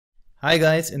Hi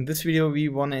guys, in this video we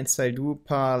want to install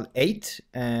Drupal 8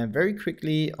 very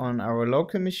quickly on our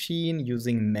local machine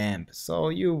using Mamp. So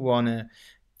you want to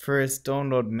first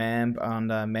download Mamp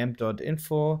under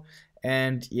mamp.info,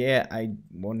 and yeah, I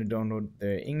want to download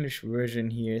the English version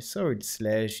here, so it's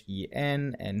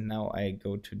 /en, and now I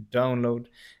go to download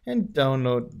and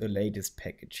download the latest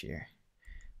package here.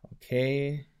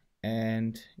 Okay,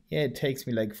 and yeah, it takes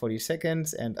me like 40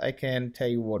 seconds, and I can tell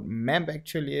you what Mamp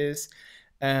actually is.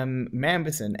 Mamp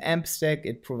is an AMP stack.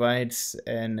 It provides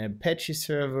an Apache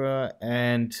server,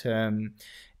 and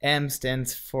AMP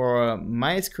stands for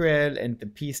MySQL and the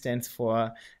P stands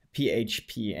for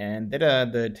PHP, and that are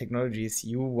the technologies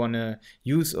you want to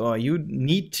use or you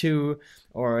need to,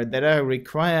 or that are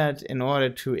required in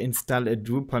order to install a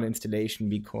Drupal installation,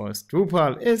 because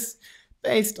Drupal is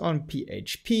based on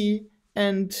PHP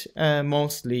and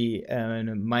mostly a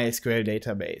MySQL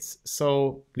database.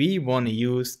 So we want to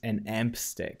use an AMP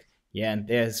stack. Yeah, and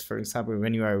there's, for example,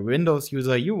 when you are a Windows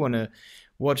user, you want to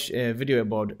watch a video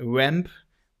about RAMP.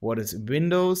 What is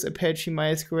Windows Apache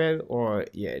MySQL? Or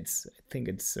yeah, I think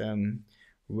it's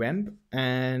RAMP.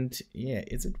 And yeah,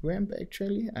 is it RAMP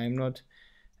actually? I'm not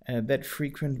that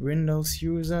frequent Windows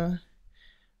user.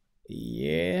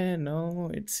 Yeah,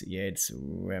 no, it's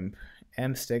RAMP.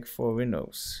 AMP stack for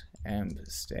Windows. AMP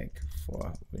stack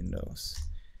for Windows.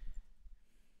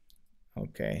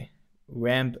 Okay,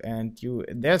 RAMP, and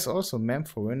there's also Mamp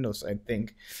for Windows, I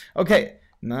think. Okay,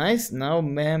 nice. Now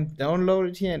Mamp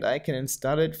downloaded here, and I can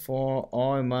install it for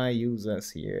all my users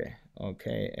here.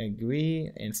 Okay, agree,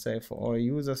 install for all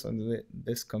users on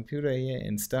this computer here,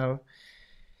 install.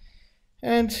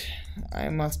 And I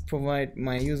must provide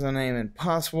my username and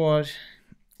password,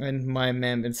 and my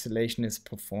Mamp installation is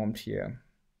performed here.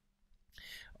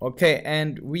 Okay,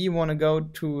 and we want to go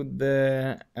to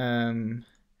the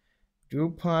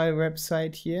Drupal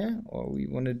website here, or we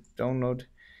want to download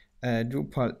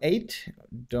Drupal 8.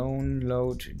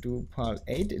 Download Drupal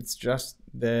 8. It's just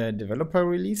the developer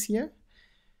release here.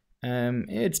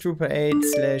 It's Drupal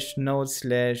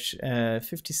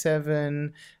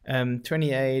 8/node/57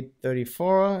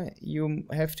 2834 you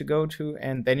have to go to,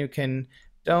 and then you can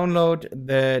download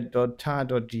the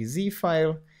 .tar.gz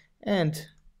file, and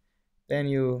then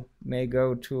you may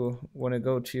want to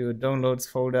go to your downloads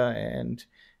folder, and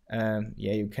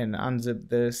yeah, you can unzip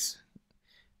this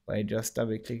by just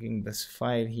double clicking this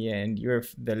file here, and you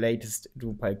have the latest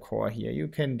Drupal core here. You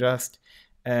can just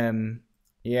copy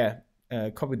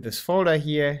this folder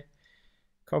here,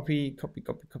 copy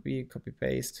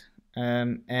paste,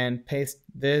 and paste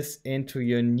this into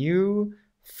your new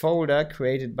folder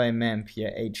created by Mamp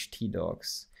here,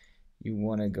 htdocs. You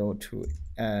want to go to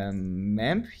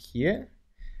Mamp here,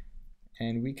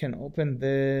 and we can open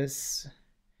this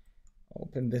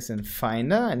in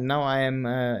Finder, and now I am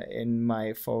in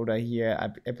my folder here,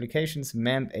 applications,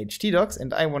 Mamp htdocs,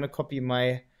 and I want to copy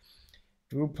my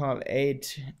Drupal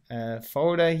 8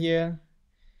 folder here.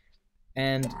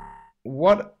 And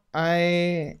what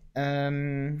I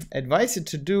advise you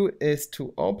to do is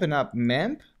to open up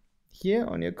Mamp here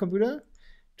on your computer,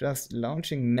 just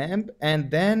launching Mamp, and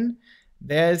then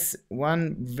there's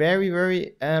one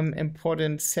very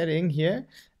important setting here,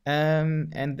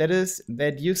 and that is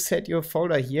that you set your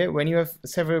folder here. When you have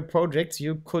several projects,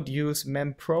 you could use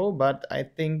Mamp Pro, but I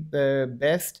think the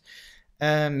best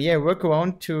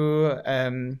workaround to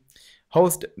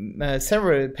host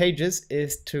several pages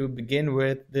is to begin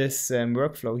with this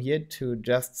workflow here, to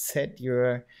just set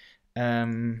your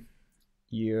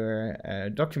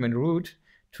document root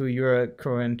to your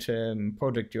current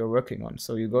project you're working on.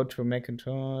 So you go to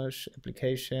Macintosh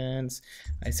applications,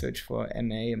 I search for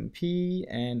Mamp,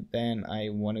 and then I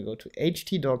want to go to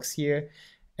htdocs here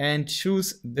and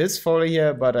choose this folder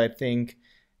here, but I think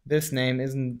this name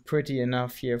isn't pretty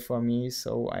enough here for me,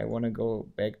 so I want to go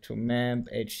back to Mamp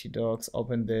htdocs,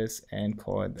 open this, and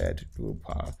call that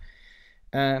Drupal.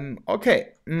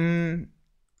 Okay,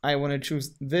 I want to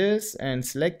choose this and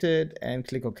select it and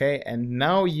click OK. And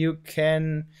now you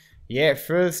can,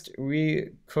 first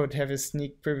we could have a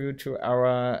sneak preview to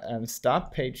our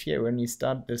start page here when we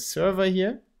start the server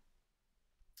here.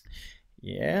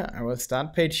 Yeah, our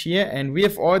start page here, and we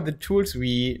have all the tools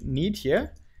we need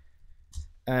here.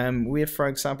 We have, for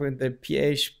example, the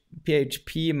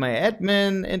PHP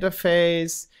MyAdmin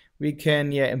interface. We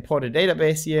can import a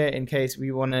database here in case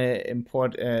we want to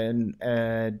import a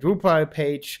Drupal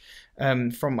page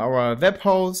from our web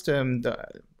host.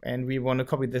 and we want to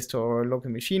copy this to our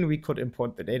local machine, we could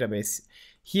import the database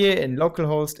here in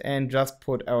localhost and just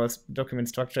put our document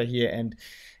structure here and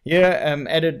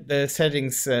edit the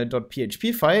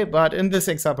settings.php file. But in this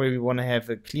example, we want to have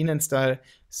a clean install,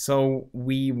 so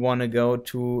we want to go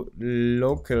to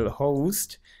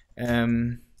localhost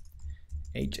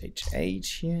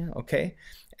HHH here, okay.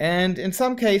 And in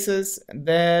some cases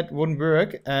that wouldn't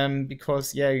work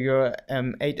because your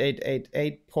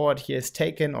 8888 port here is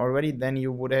taken already. Then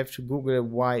you would have to Google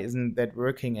why isn't that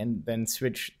working and then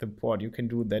switch the port. You can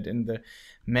do that in the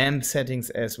Mamp settings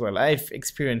as well. I've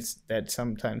experienced that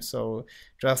sometimes. So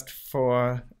just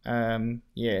for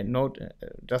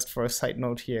just for a side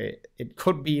note here, it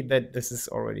could be that this is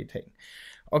already taken.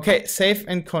 Okay, save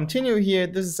and continue here.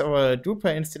 This is our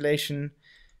Drupal installation.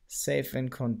 Save and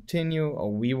continue. Oh,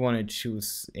 we want to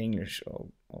choose English,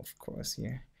 of course,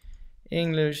 here.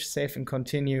 English, save and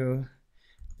continue.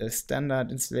 The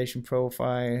standard installation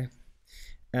profile.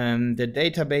 The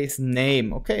database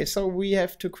name. Okay, so we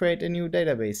have to create a new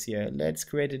database here. Let's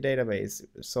create a database.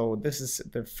 So this is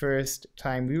the first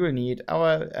time we will need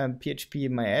our PHP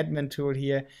MyAdmin tool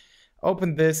here.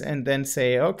 Open this and then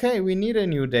say, okay, we need a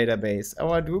new database.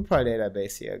 Our Drupal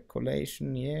database here.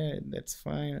 Collation, yeah, that's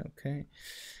fine, okay.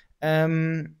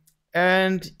 And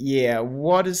yeah,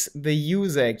 what is the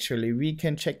user actually? We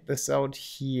can check this out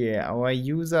here. Our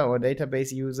user, our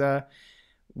database user,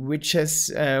 which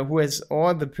has who has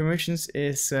all the permissions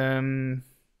is the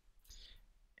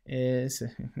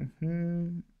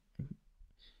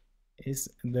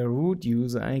root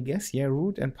user, I guess. Yeah,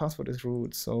 root and password is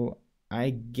root. So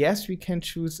I guess we can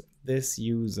choose this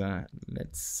user.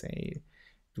 Let's say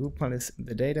Drupal is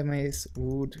the database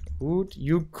root.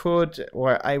 You could,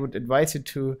 or I would advise you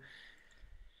to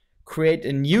create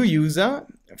a new user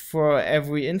for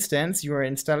every instance you are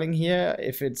installing here.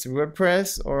 If it's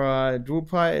WordPress or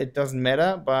Drupal, it doesn't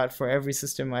matter. But for every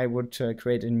system, I would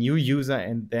create a new user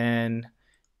and then,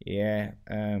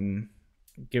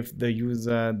 give the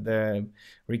user the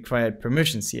required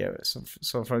permissions here.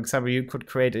 So for example, you could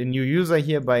create a new user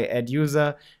here by add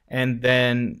user and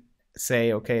then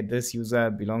say, okay, this user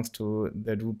belongs to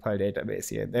the Drupal database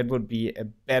here. That would be a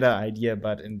better idea,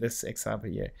 but in this example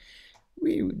here,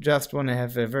 we just want to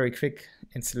have a very quick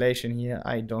installation here.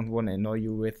 I don't want to annoy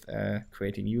you with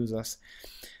creating users.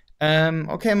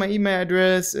 Okay, my email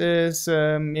address is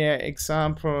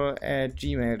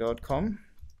example@gmail.com.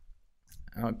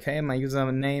 Okay, my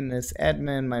username is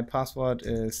admin. My password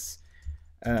is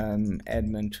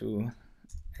admin2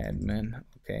 admin.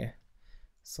 Okay.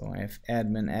 So I have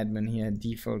admin here.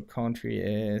 Default country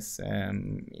is,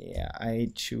 I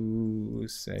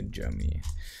choose Germany.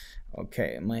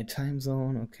 Okay, my time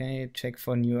zone, okay. Check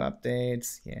for new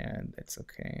updates. Yeah, that's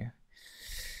okay.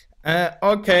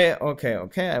 Okay.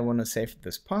 I want to save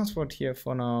this password here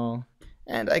for now.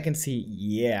 And I can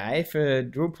see, I have a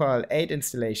Drupal 8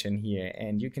 installation here.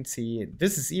 And you can see,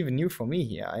 this is even new for me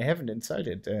here. I haven't installed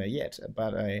it yet,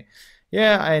 but I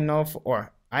know,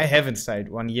 I have installed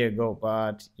 1 year ago,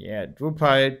 but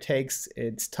Drupal takes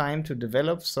its time to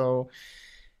develop, so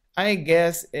I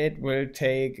guess it will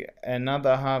take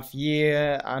another half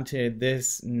year until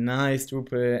this nice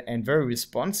Drupal and very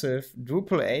responsive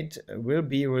Drupal 8 will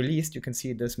be released. You can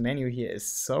see this menu here is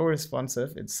so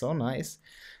responsive, it's so nice.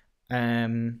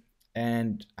 And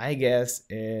I guess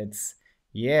it's,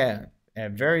 a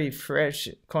very fresh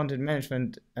content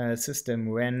management system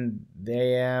when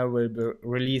they will be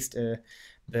released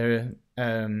the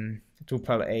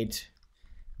Drupal 8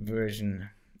 version.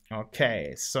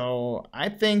 Okay, so I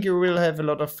think you will have a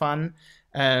lot of fun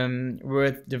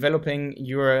with developing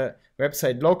your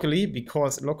website locally,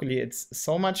 because locally it's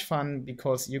so much fun,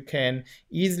 because you can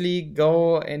easily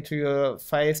go into your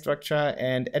file structure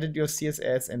and edit your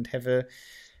CSS and have a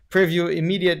preview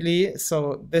immediately.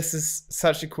 So this is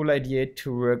such a cool idea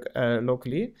to work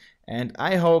locally. And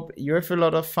I hope you have a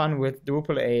lot of fun with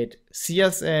Drupal 8. See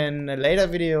us in later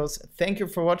videos. Thank you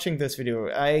for watching this video.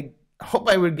 I hope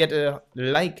I will get a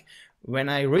like when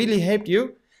I really helped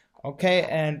you. Okay,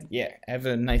 and have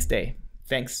a nice day.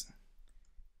 Thanks.